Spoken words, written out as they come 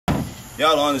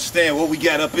Y'all don't understand what we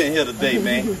got up in here today,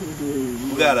 man.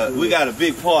 We got a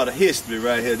big part of history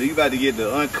right here. You about to get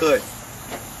the uncut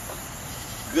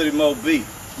Goody Mo B.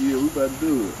 Yeah, we about to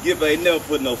do it. Gipp ain't never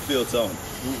put no filter on it.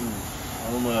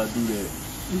 I don't know how to do that.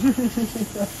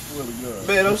 I swear to God.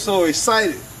 Man, I'm so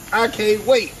excited. I can't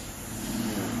wait. Yeah.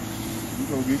 We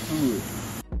gonna get through it.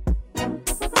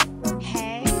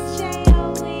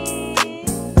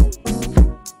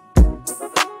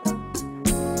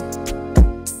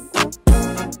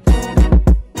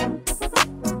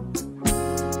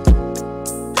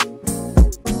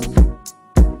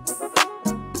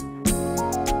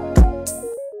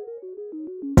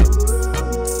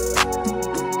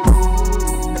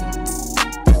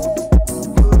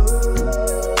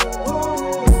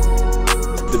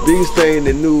 The biggest thing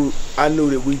that I knew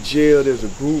that we jailed as a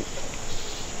group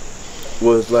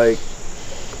was like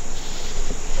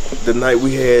the night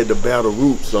we had the Battle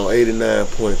Roots on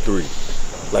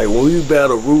 89.3. Like when we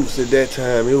battled Roots at that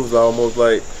time, it was almost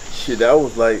like shit. That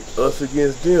was like us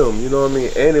against them, you know what I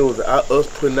mean? And it was us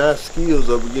putting our skills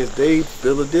up against their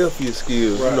Philadelphia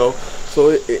skills, right. You know. So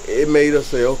it made us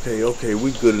say, okay,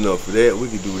 we good enough for that. We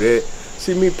can do that.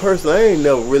 See, me personally, I ain't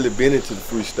never really been into the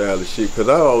freestyle shit, because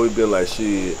I always been like,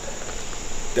 shit,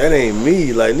 that ain't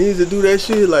me. Like, niggas that do that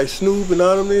shit, like Snoop and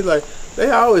all them niggas, like,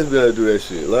 they always been able to do that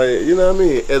shit. Like, you know what I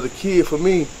mean? As a kid, for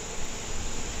me,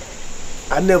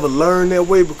 I never learned that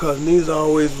way because niggas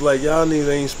always was like, y'all niggas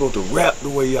ain't supposed to rap the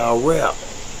way y'all rap.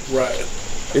 Right.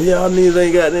 And y'all niggas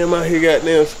ain't goddamn out here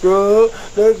goddamn scrub,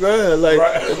 that grind. Like,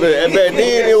 right. Back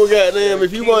then it was goddamn,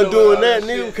 if you wasn't doing that,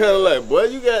 nigga was kind of like, boy,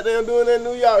 you goddamn doing that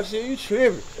New York shit, you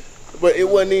tripping. But it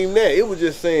wasn't even that. It was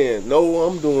just saying, no,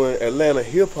 I'm doing Atlanta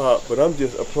hip hop, but I'm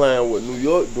just applying what New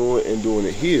York doing and doing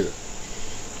it here.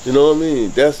 You know what I mean?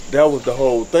 That was the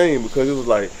whole thing, because it was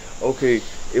like, okay,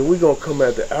 if we gonna come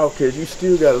at the Outcast, you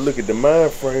still gotta look at the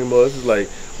mind frame of us. It's like,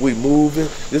 we moving.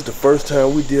 This is the first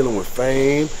time we dealing with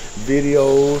fame,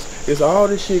 videos. It's all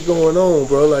this shit going on,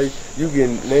 bro. Like, you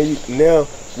can now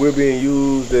we're being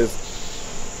used as,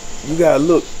 you gotta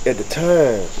look at the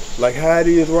time, like how it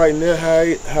is right now, how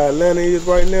Atlanta is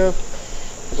right now.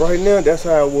 Right now, that's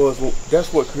how it was.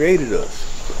 That's what created us.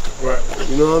 Right.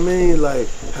 You know what I mean? Like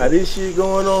how this shit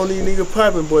going on, these niggas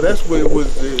popping, boy. That's what it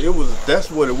was.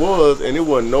 That's what it was, and it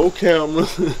wasn't no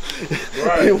cameras.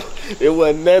 Right. It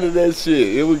wasn't none of that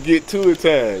shit. It would get to it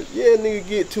time. Yeah, nigga,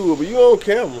 get to it, but you on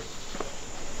camera.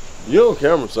 You on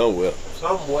camera somewhere.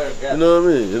 Somewhere. You know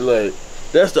what I mean? It's like,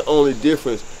 that's the only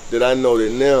difference that I know,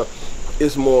 that now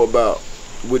it's more about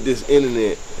with this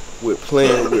internet, with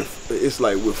playing with. It's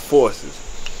like with forces.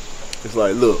 It's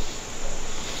like, look.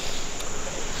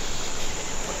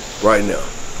 Right now,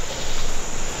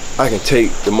 I can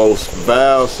take the most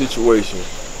vile situation,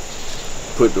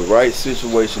 put the right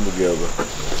situation together,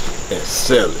 and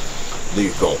sell it.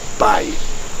 Niggas gonna buy it.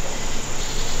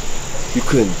 You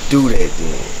couldn't do that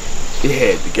then. It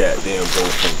had to goddamn go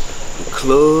from the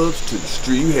clubs to the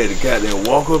street. You had to goddamn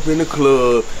walk up in the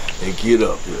club and get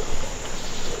up here.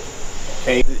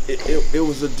 It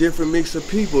was a different mix of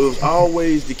people. It was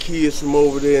always the kids from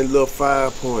over there in Little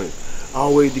 5 Point.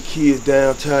 Always the kids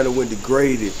downtown that went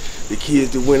degraded. The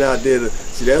kids that went out there to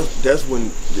see, that's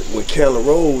when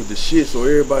KARLOUS was the shit, so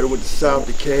everybody went to South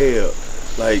DeKalb.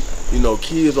 Like, you know,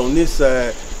 kids on this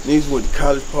side, niggas went to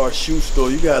College Park shoe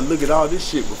store. You gotta look at all this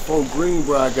shit before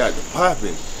Greenbrier got the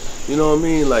popping. You know what I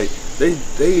mean? Like they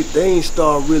ain't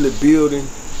start really building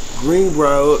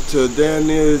Greenbrier up to down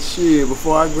there shit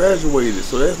before I graduated.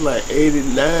 So that's like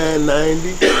 89, 90,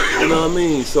 you know what I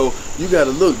mean? So you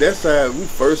gotta look, that's how we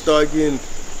first started getting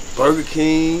Burger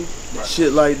King, right.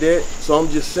 Shit like that. So I'm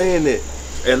just saying that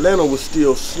Atlanta was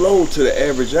still slow to the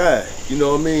average eye. You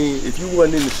know what I mean? If you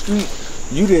wasn't in the street,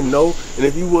 you didn't know. And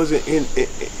if you wasn't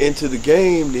into the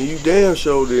game, then you damn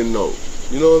sure didn't know.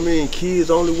 You know what I mean? Kids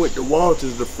only went to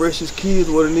Walters. The freshest kids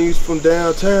were the niggas from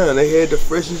downtown. They had the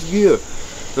freshest gear.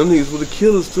 Them niggas were the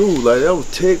killers too. Like, that was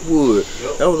Techwood.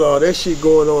 Yep. That was all that shit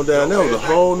going on down there. That was a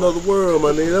whole nother world,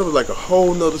 my nigga. That was like a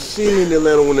whole nother city in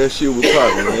Atlanta when that shit was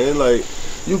popping, man. Like,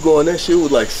 you going, that shit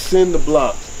was like cinder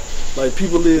blocks. Like,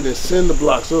 people lived in cinder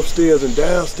blocks upstairs and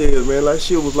downstairs, man. Like,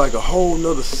 shit was like a whole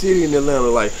nother city in Atlanta.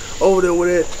 Like, over there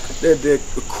where that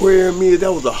aquarium is,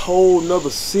 that was a whole nother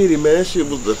city, man. That shit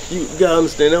was you gotta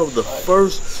understand, that was the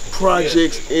first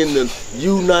projects in the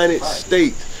United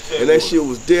States. And that shit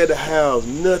was there to house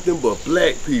nothing but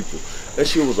black people. That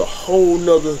shit was a whole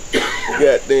nother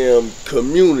goddamn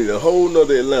community, a whole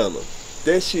nother Atlanta.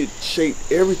 That shit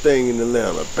shaped everything in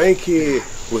Atlanta. Bankhead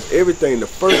was everything. The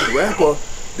first rapper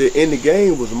that in the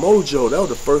game was Mojo. That was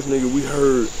the first nigga we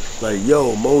heard, like,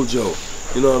 yo, Mojo.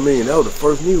 You know what I mean? That was the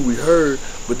first nigga we heard.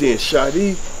 But then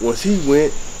Shadi, once he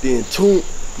went, then Toon,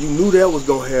 you knew that was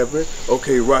gonna happen.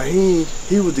 Okay, Raheem,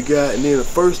 he was the guy, and then the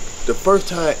first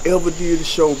time I ever did the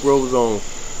show, bro, was on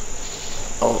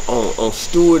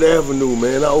Stewart Avenue,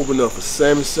 man. I opened up for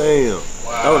Sammy Sam.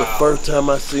 Wow. That was the first time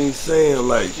I seen Sam.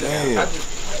 Like, damn. I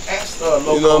asked you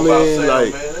know what I mean? Sam,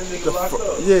 like, man. That nigga locked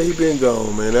up. Yeah, he been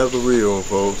gone, man. That's a real one,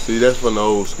 folks. See, that's from the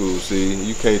old school. See,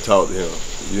 you can't talk to him.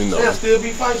 You know. Sam still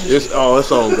be fighting. It's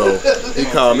on go. He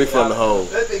called me from the hole.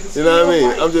 You know what I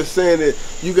mean? I'm just saying that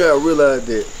you gotta realize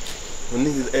that when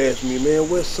niggas ask me, man,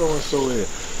 where's so and so at?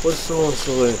 What's so and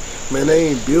so at? Man, they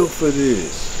ain't built for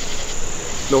this.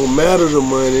 No matter the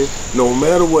money, no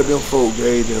matter what them folk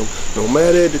gave them, no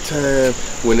matter at the time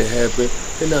when it happened,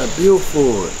 they're not built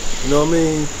for it. You know what I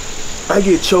mean? I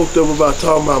get choked up about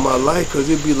talking about my life because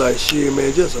it be like, shit,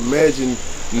 man, just imagine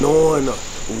knowing,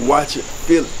 watching,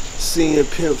 feeling, seeing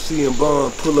Pimp, seeing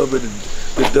Bond pull up at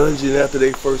the dungeon after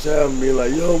they first album, being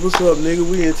like, yo, what's up, nigga?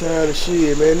 We in town and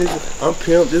shit, man. I'm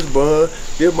Pimp, this Bond,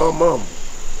 this my mama.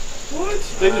 What?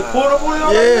 They just pulled up on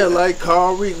y'all? Yeah, like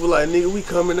Carl Reek was like, nigga, we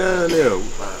coming down there.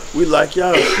 We like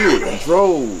y'all shit.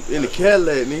 Drove in the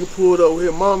Cadillac, nigga, pulled up with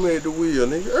his mama at the wheel,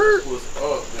 nigga. What's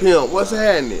up, Pimp, what's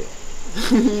happening?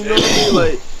 You know what I mean?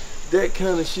 Like, that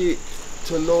kind of shit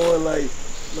to knowing, like,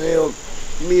 man,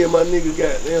 me and my nigga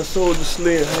got damn Soldier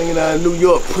Slim hanging out in New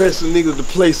York, pressing niggas to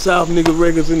play South nigga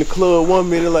records in the club 1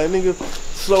 minute, like, nigga,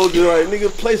 Soldier, like, nigga,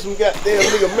 play some goddamn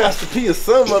nigga Master P or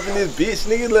something up in this bitch,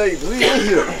 nigga, like, we in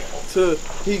here. Till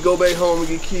he go back home and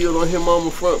get killed on his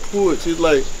mama's front porch. It's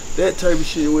like, that type of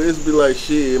shit where it's be like,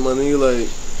 shit, my nigga, like,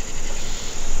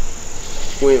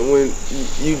 when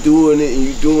you doing it and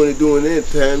you doing it that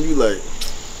time, you like,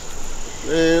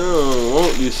 man, I don't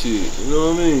want this shit, you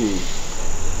know what I mean?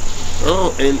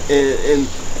 And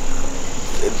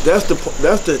that's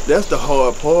the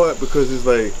hard part, because it's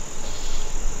like,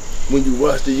 when you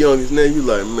watch the youngest now, you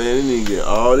like, man, they need to get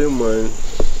all their money.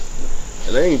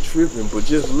 And I ain't tripping, but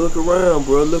just look around,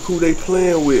 bro. Look who they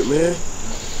playing with, man.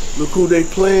 Look who they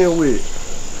playing with.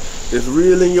 It's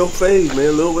real in your face,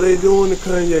 man. Look what they doing to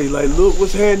Kanye. Like, look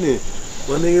what's happening.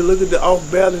 My nigga, look at the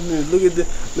off-balanceness.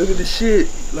 Look at the shit.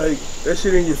 Like, that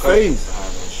shit in your face.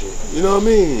 You know what I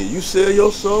mean? You sell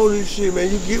your soul to this shit,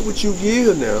 man. You get what you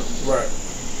give now. Right.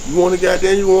 You want it,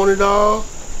 goddamn, you want it all.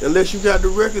 Unless you got the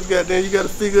records, goddamn, you got to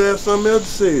figure out something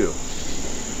else to sell.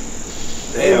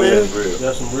 Hey, man.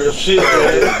 That's some real shit,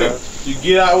 man. You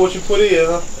get out what you put in,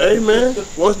 huh? Hey, man.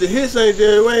 Once the hits ain't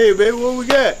there, hey, baby, what we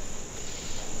got?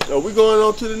 Oh, we going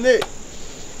on to the next.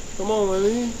 Come on,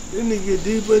 man. This nigga get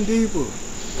deeper and deeper.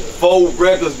 4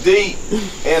 records deep,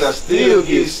 and I still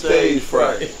get stage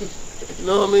fright. You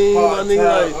know what I mean? My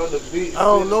nigga, like, I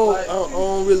don't know. I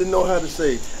don't really know how to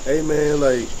say. Hey, man,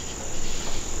 like,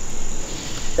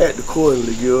 act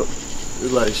accordingly, Gipp.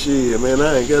 It's like, shit, man,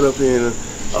 I ain't got up here and,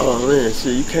 oh man,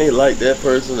 shit, you can't like that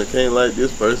person, or can't like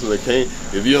this person, or can't,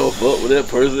 if you don't fuck with that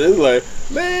person, it's like,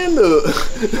 man, look,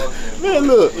 man,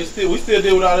 look. We still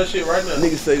deal with all that shit right now.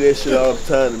 Niggas say that shit all the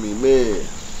time to me, man.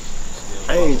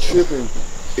 I ain't tripping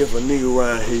if a nigga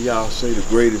around here, y'all say the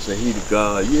greatest and he the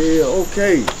God. Yeah,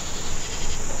 okay.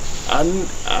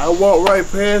 I walked right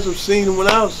past him, seen him when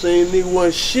I was saying nigga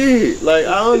wasn't shit. Like,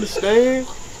 I understand.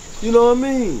 You know what I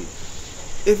mean?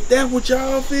 If that's what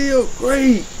y'all feel,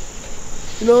 great.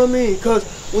 You know what I mean? Because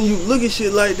when you look at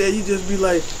shit like that, you just be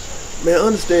like, man,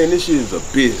 understand this shit is a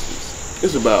business.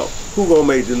 It's about who gonna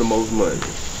make them the most money.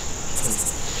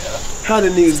 How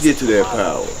did niggas get to that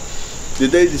power?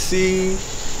 Did they deceive?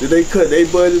 Did they cut their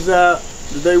budgets out?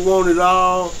 Did they want it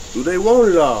all? Do they want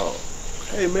it all?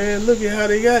 Hey man, look at how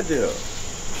they got there.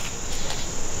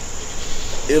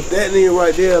 If that nigga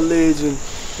right there a legend,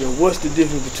 then what's the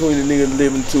difference between the nigga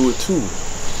living to it too?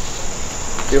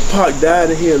 If Pac died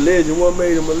and he a legend, what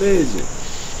made him a legend?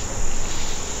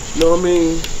 You know what I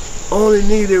mean? Only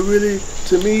nigga that really,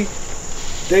 to me,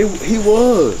 he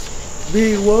was.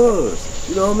 Big was.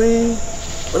 You know what I mean?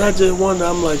 But I just wonder,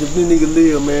 I'm like, if this nigga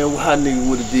live, man, how nigga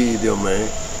would have did them, man?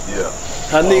 Yeah.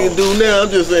 How nigga do now? I'm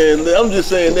just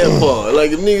saying that part.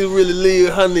 Like, if niggas really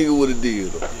live, how nigga would have did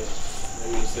them?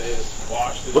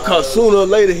 Because sooner or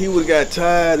later he would have got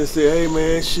tired and said, hey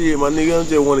man, shit, my nigga, I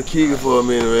just want to kick it for a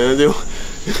minute, man.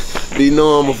 Just be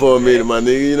normal for a minute, my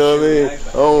nigga, you know what I mean?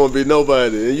 I don't want to be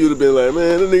nobody. And you'd have been like,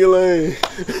 man, that nigga lame.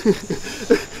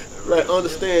 Like,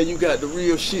 understand you got the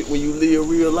real shit when you live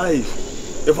real life.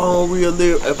 If I don't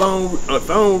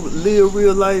live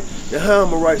real life, then how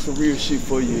I'ma write some real shit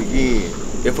for you again?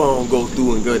 If I don't go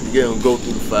through and go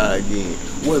through the fire again,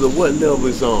 whether what level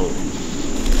it's on.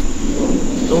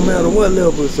 No matter what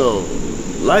level it's on,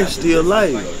 life's still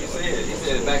life. Like he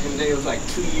said back in the day it was like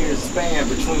 2 years span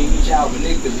between each album.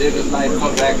 Niggas could live his life,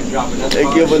 come back and drop another. They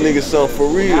give a nigga shit. something for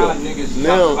real.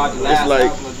 Now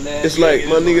it's like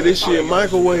my nigga, this shit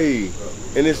microwave.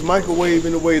 And it's microwave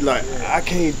in a way like I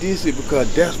can't diss it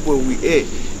because that's where we at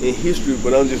in history.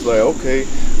 But I'm just like, okay,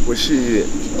 well shit,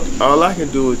 all I can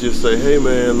do is just say, hey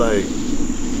man, like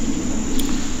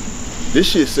this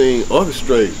shit seem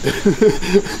orchestrated.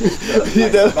 You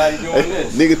know?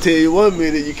 Nigga tell you 1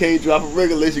 minute you can't drop a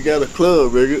record unless you got a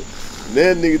club record.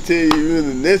 That nigga tell you in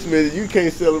the next minute you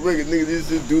can't sell a record, nigga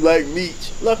just do like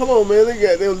Meech. Like, come on, man, they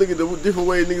got them look at the different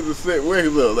ways niggas will set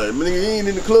records up. Like, man, nigga, you ain't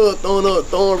in the club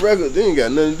throwing records. They ain't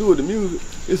got nothing to do with the music.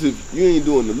 It's if you ain't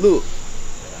doing the look.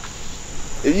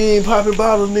 If you ain't popping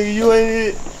bottles, nigga, you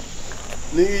ain't it.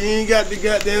 Nigga, you ain't got the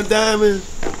goddamn diamonds.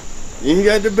 You ain't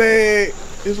got the bag.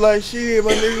 It's like, shit,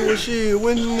 my nigga, well, shit,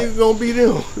 when the nigga gonna be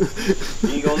them? You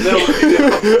ain't gonna never be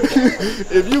them.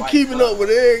 If you keeping up with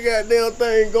every goddamn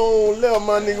thing going on left,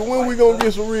 my nigga, when we gonna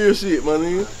get some real shit, my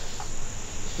nigga?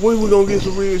 When we gonna get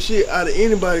some real shit out of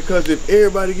anybody? Cause if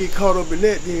everybody get caught up in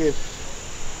that, then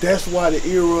that's why the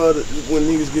era of when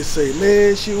niggas get say,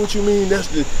 man, shit, what you mean? That's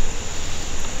the,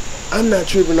 I'm not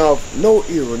tripping off no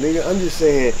era, nigga. I'm just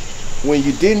saying, when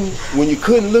you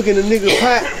couldn't look in a nigga's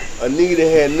pot, a nigga that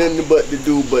had nothing but to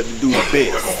do the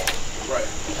best. Right.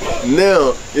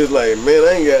 Now it's like, man,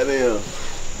 I ain't got them.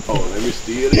 Oh, let me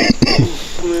steal it.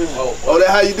 Oh, that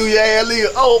how you do your ad lib?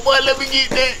 Oh, boy, let me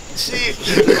get that shit.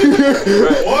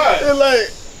 Right. What? It's like,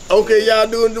 okay, y'all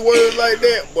doing the words like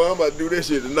that? Boy, I'm about to do that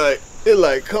shit tonight. It's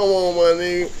like, come on, my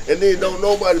nigga. And then don't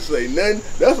nobody say nothing.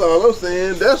 That's all I'm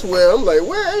saying. That's where I'm like,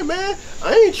 well, hey, man,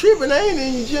 I ain't tripping. I ain't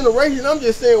in your generation. I'm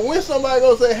just saying, when somebody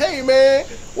gonna say, hey, man,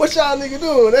 what y'all nigga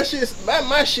doing? That shit's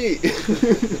my shit.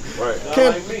 Right.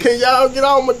 Can y'all get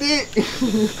on my dick?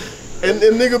 and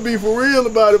nigga be for real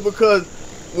about it, because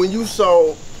when you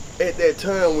saw, at that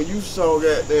time, when you saw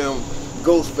goddamn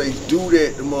Ghostface do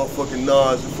that to motherfucking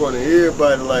Nas in front of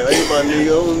everybody, like, hey my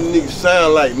nigga, nigga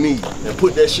sound like me, and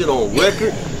put that shit on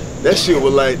record, that shit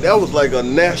was like, that was like a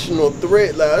national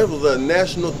threat. Like, it was a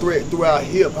national threat throughout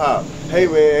hip hop. Hey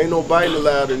man, ain't no biting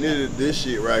allowed in this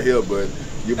shit right here, but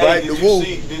you bite the wolf,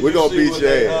 we're gonna beat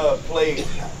your ass.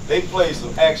 They played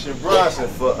some Action Bronson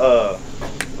for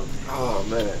oh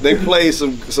man. They played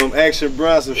some Action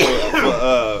Bronson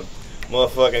for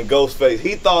motherfucking Ghostface.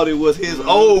 He thought it was his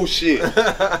old shit.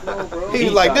 He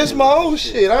was like, this my old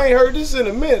shit. I ain't heard this in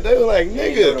a minute. They were like,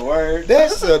 nigga,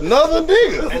 that's another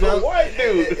nigga. And a white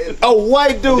dude. A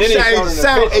white dude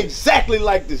sound exactly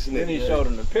like this nigga. Then he showed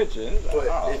him the picture.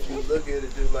 But if you look at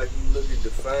it just like you look at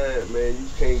Defiant, man, you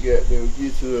can't get them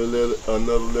get to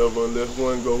another level unless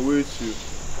one go with you.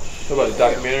 What about the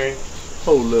documentary?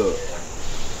 Hold up.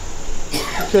 You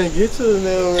can't get to the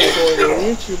level that's going to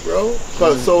with you, bro.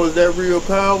 So is that real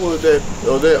power or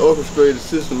that orchestrated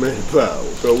systematic power?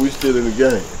 So we still in the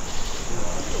game.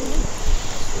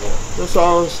 That's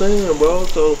all I'm saying, bro.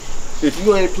 So if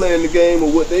you ain't playing the game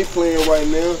of what they playing right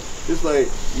now, it's like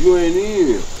you ain't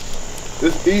in.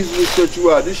 It's easy to shut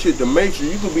you out. This shit the Matrix.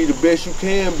 You can be the best you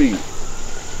can be.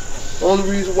 Only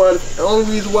reason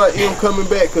why M coming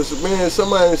back, cause man,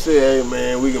 somebody say, hey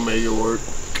man, we can make it work.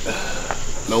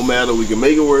 No matter, we can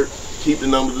make it work. Keep the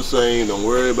numbers the same. Don't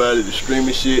worry about it. The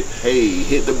streaming shit. Hey,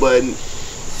 hit the button.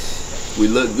 We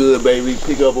look good, baby.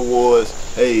 Pick up awards.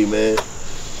 Hey man,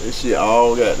 this shit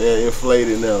all goddamn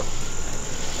inflated now.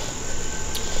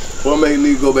 What make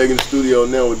niggas go back in the studio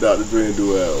now with Dr. Dre and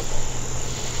do album?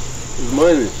 It's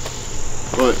money.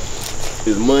 But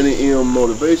is money in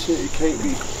motivation? It can't be.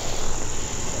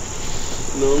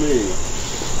 You know what I mean?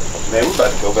 Man, we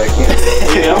about to go back in.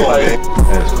 Yeah, I'm like,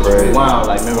 that's crazy. Wow,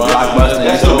 like remember Blockbuster?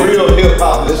 That's a real hip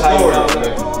hop story.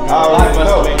 I already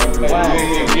know.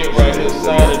 Get right here,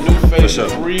 sign a new face,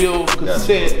 real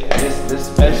cassette.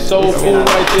 That's so cool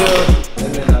right there.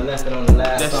 And then I left it on the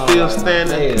last That's song. still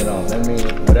standing. I played it on. That means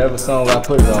whatever song I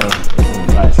put it on, it's in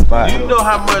the right spot. You know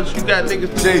how much you got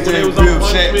niggas when they was on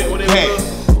punishment, when they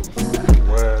was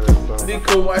they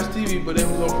couldn't watch TV, but they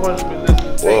was on punishment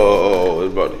listening to Whoa,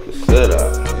 it's about to cassette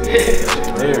out.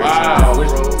 Wow,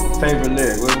 which favorite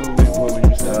lyric? What would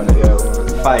you say on it?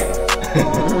 Fight.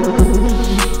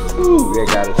 Ooh, they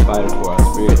got us fighting for our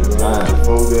spirit and mind.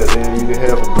 Before that, they didn't even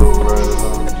have a group right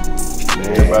along.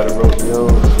 Everybody wrote their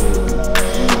own.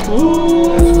 Ooh,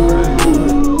 that's crazy.